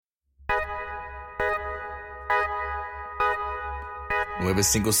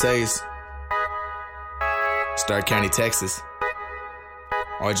956, Stark County, Texas.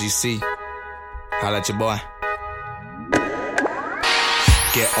 RGC, holla at your boy.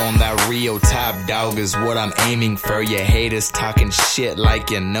 Get on that Rio, top dog is what I'm aiming for. Your haters talking shit like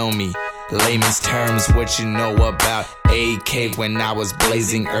you know me. Layman's terms, what you know about AK when I was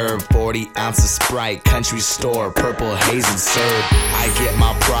blazing herb. 40 ounces Sprite, country store, purple haze and syrup. I get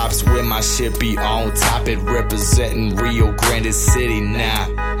my props when my shit be on top. It representing Rio Grande City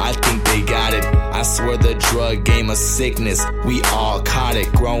now. I think they got it. I swear the drug game of sickness, we all caught it.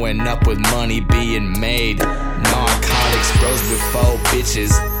 Growing up with money being made. Narcotics, bros before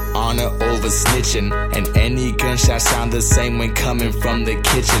bitches. Honor over snitching, and any gunshot sound the same when coming from the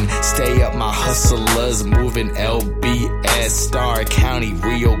kitchen. Stay up, my hustlers moving LBS, Stark County,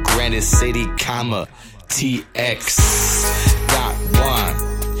 Rio Grande City, comma TX. Got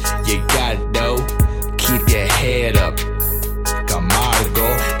one, you got dough, keep your head up.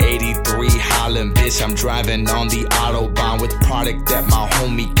 Camargo, 83 Holland, bitch, I'm driving on the Autobahn with product that my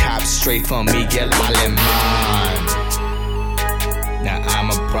homie cops straight from Miguel Alemán. Now I'm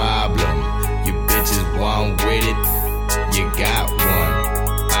a problem, you bitches want with it, you got one.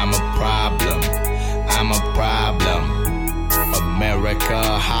 I'm a problem, I'm a problem. America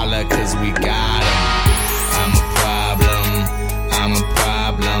holla cause we got 'em. I'm a problem, I'm a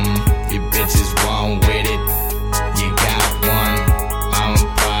problem. You bitches want with it, you got one. I'm a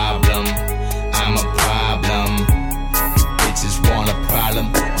problem, I'm a problem. You bitches want a problem,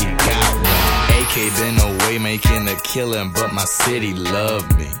 you got one. AK been away making a killing, but my city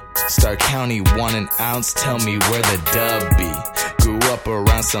loved me. Stark County, 1 an ounce, tell me where the dub be. Grew up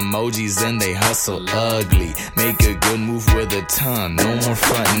around some OGs and they hustle ugly. Make a good move with a ton, no more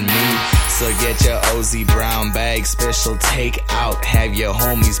frontin' me. So get your OZ brown bag, special take out. Have your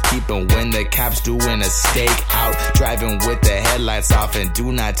homies peeping when the cops doing a stakeout. Driving with the headlights off and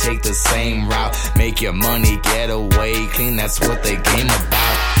do not take the same route. Make your money get away clean, that's what they game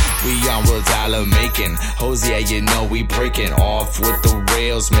about. We on Rhode Island making hoes, yeah, you know we breaking off with the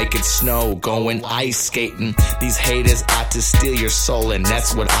rails, making snow, going ice skating. These haters ought to steal your soul, and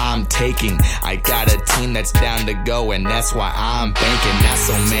that's what I'm taking. I got a team that's down to go, and that's why I'm banking. Not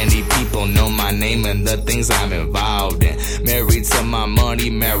so many people know my name and the things I'm involved in. Married to my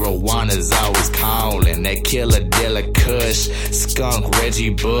money, marijuana's always calling. That killer Dilla Kush, skunk Reggie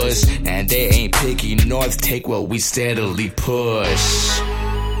Bush, and they ain't picky north, take what we steadily push.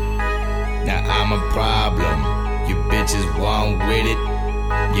 Now I'm a problem, you bitches want with it,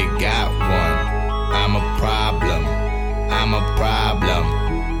 you got one. I'm a problem, I'm a problem.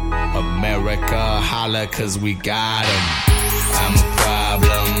 America holla cause we got 'em. I'm a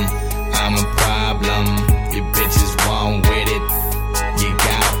problem, I'm a problem. You bitches want with it, you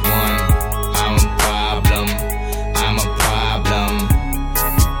got one. I'm a problem, I'm a problem.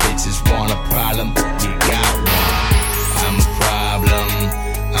 You bitches want a problem, you got one. I'm a problem,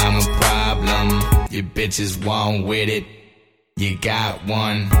 I'm a problem. You bitches want with it, you got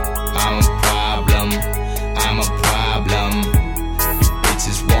one. I'm a problem, I'm a problem. You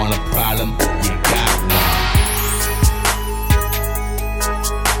bitches want a problem.